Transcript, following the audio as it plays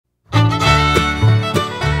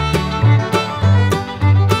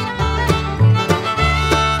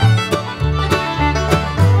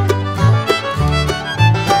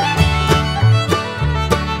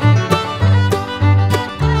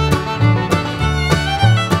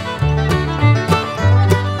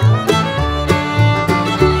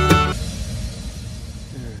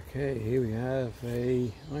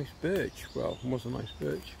birch. Well, it was a nice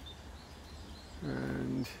birch.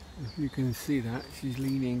 And if you can see that, she's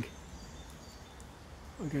leaning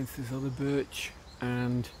against this other birch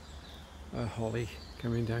and a holly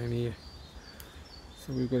coming down here.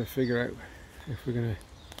 So we've got to figure out if we're going to,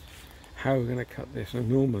 how we're going to cut this. And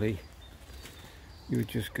normally you would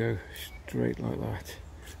just go straight like that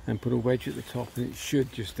and put a wedge at the top, and it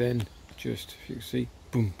should just then, just, if you can see,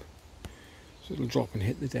 boom, so it'll drop and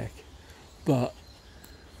hit the deck. But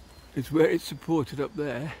it's where it's supported up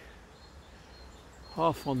there,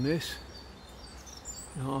 half on this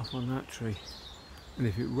and half on that tree, and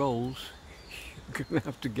if it rolls you're going to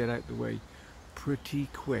have to get out the way pretty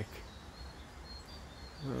quick.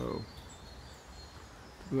 So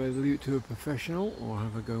do I leave it to a professional or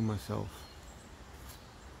have a go myself?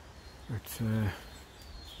 It's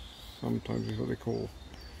sometimes it's what they call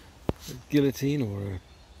a guillotine or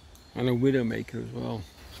and a widow maker as well.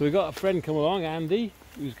 So we've got a friend come along, Andy,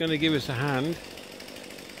 who's going to give us a hand.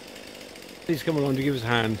 He's come along to give us a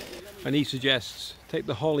hand, and he suggests take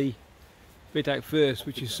the holly bit out first,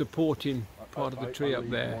 which is supporting part of the tree up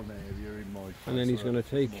there, and then he's going to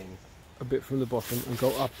take a bit from the bottom and go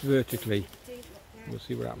up vertically. We'll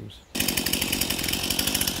see what happens.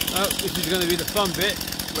 Oh, this is going to be the fun bit,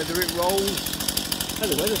 whether it rolls. Oh,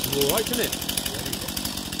 the weather's all right, isn't it?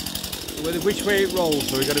 Whether which way it rolls,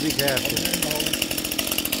 so we've got to be careful.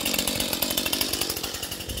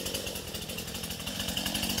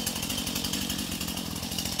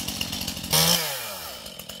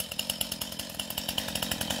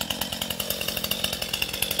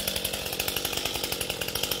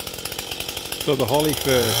 So the holly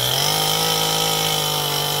first.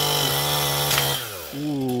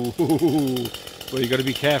 Ooh, well, you've got to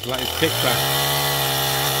be careful, that is kickback.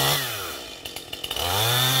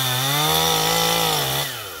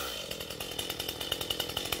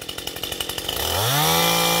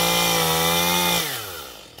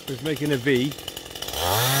 It's making a V.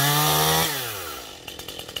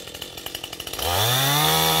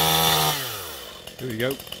 Here we go.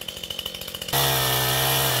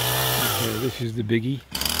 Okay, this is the biggie.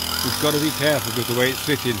 We've got to be careful with the way it's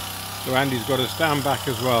sitting. So Andy's got to stand back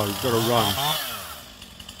as well. He's got to run.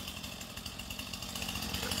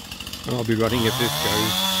 And I'll be running if this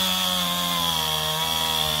goes.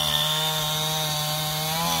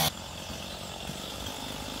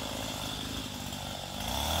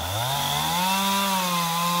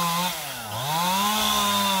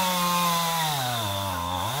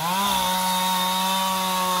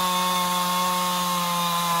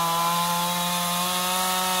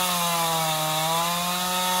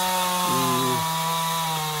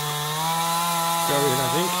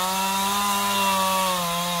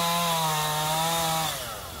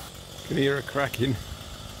 Can hear her cracking.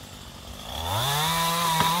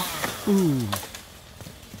 Ooh.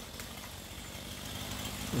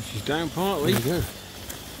 Well, she's down partly. There you go.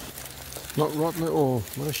 Not rotten at all.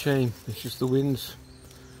 What a shame. It's just the wind's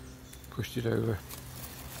pushed it over.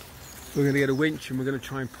 We're going to get a winch and we're going to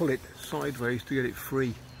try and pull it sideways to get it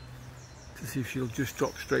free, to see if she'll just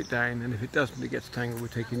drop straight down, and if it doesn't, it gets tangled. We're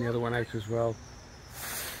taking the other one out as well.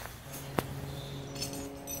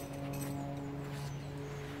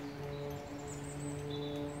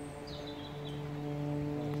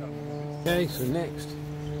 Okay, so next,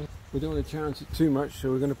 we don't want to chance it too much,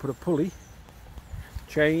 so we're going to put a pulley,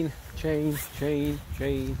 chain, chain, chain,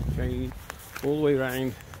 chain, chain, all the way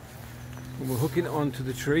around, and we're hooking it onto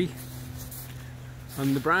the tree.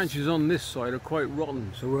 And the branches on this side are quite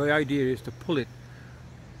rotten, so the idea is to pull it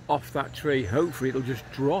off that tree. Hopefully it'll just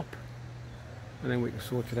drop, and then we can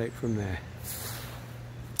sort it out from there.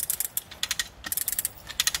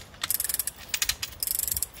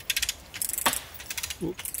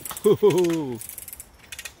 Ooh.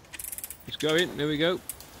 It's going, there we go.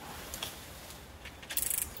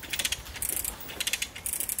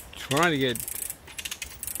 Trying to get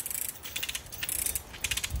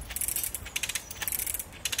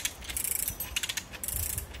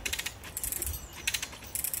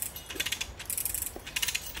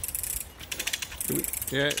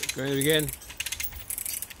yeah, going again.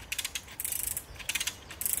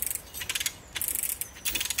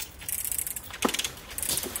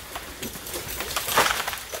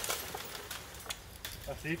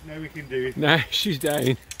 That's it, now we can do it. Now she's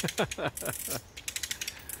down.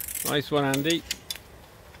 Nice one, Andy.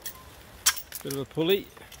 Bit of a pulley.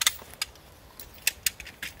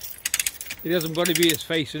 He doesn't want to be his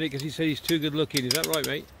face in it because he said he's too good looking. Is that right,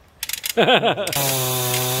 mate?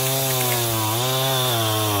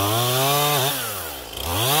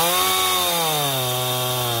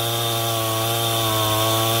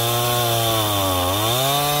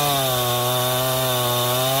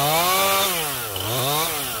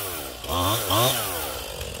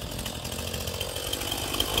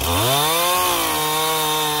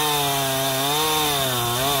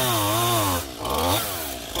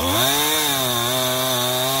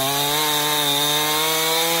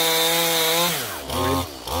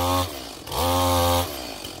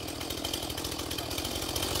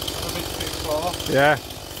 far. Yeah.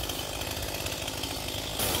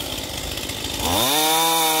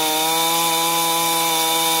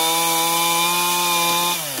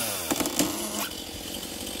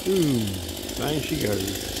 Down she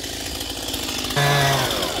goes.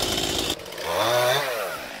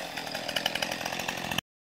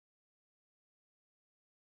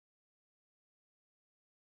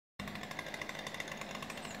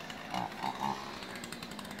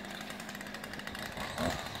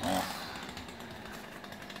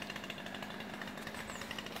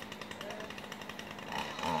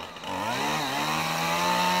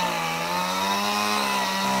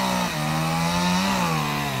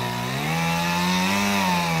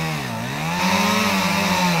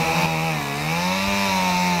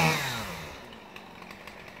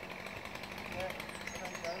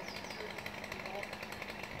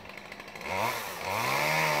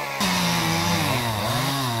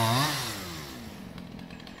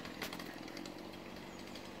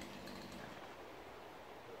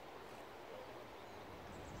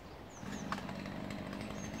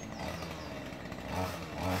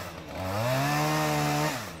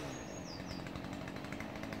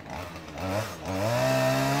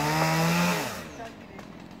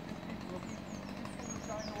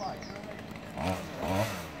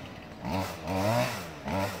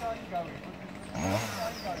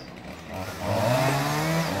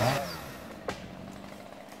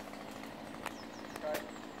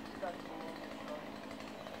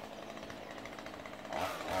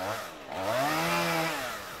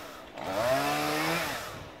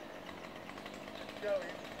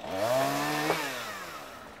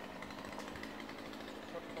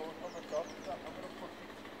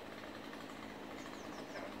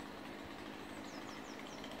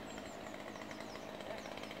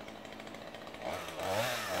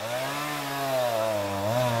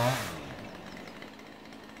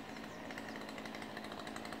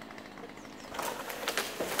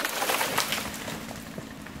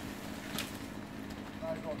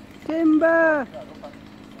 Timber!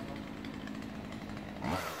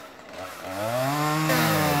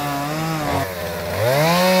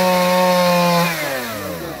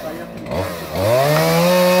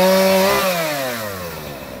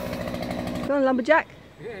 Go on, lumberjack.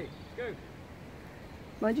 Yeah, go.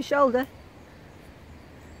 Mind your shoulder.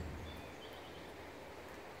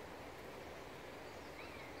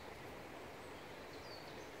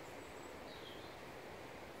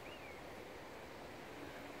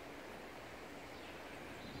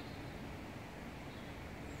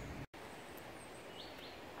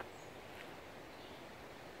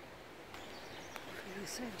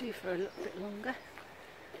 So do for a little bit longer.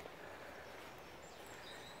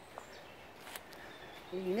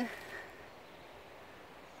 Lena.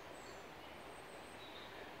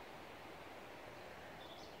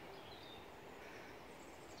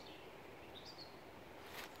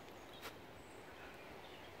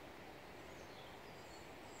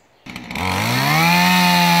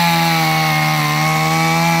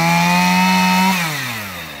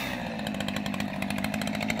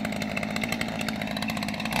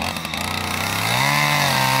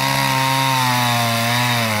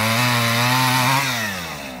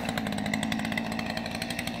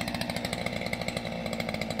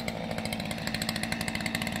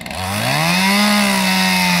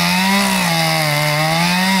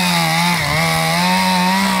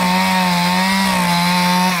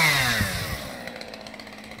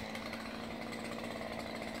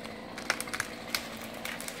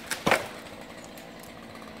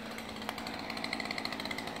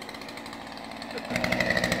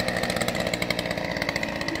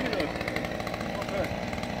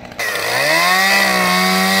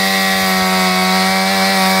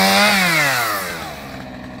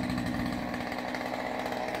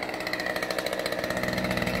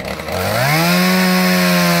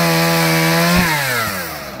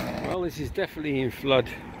 This is definitely in flood.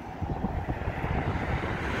 So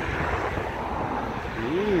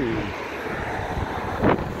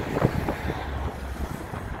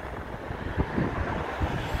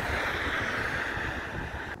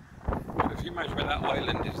if you imagine where that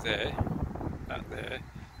island is there, that there,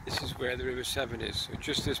 this is where the River Severn is, so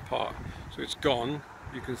just this part. So it's gone,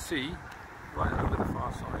 you can see right over the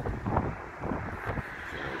far side.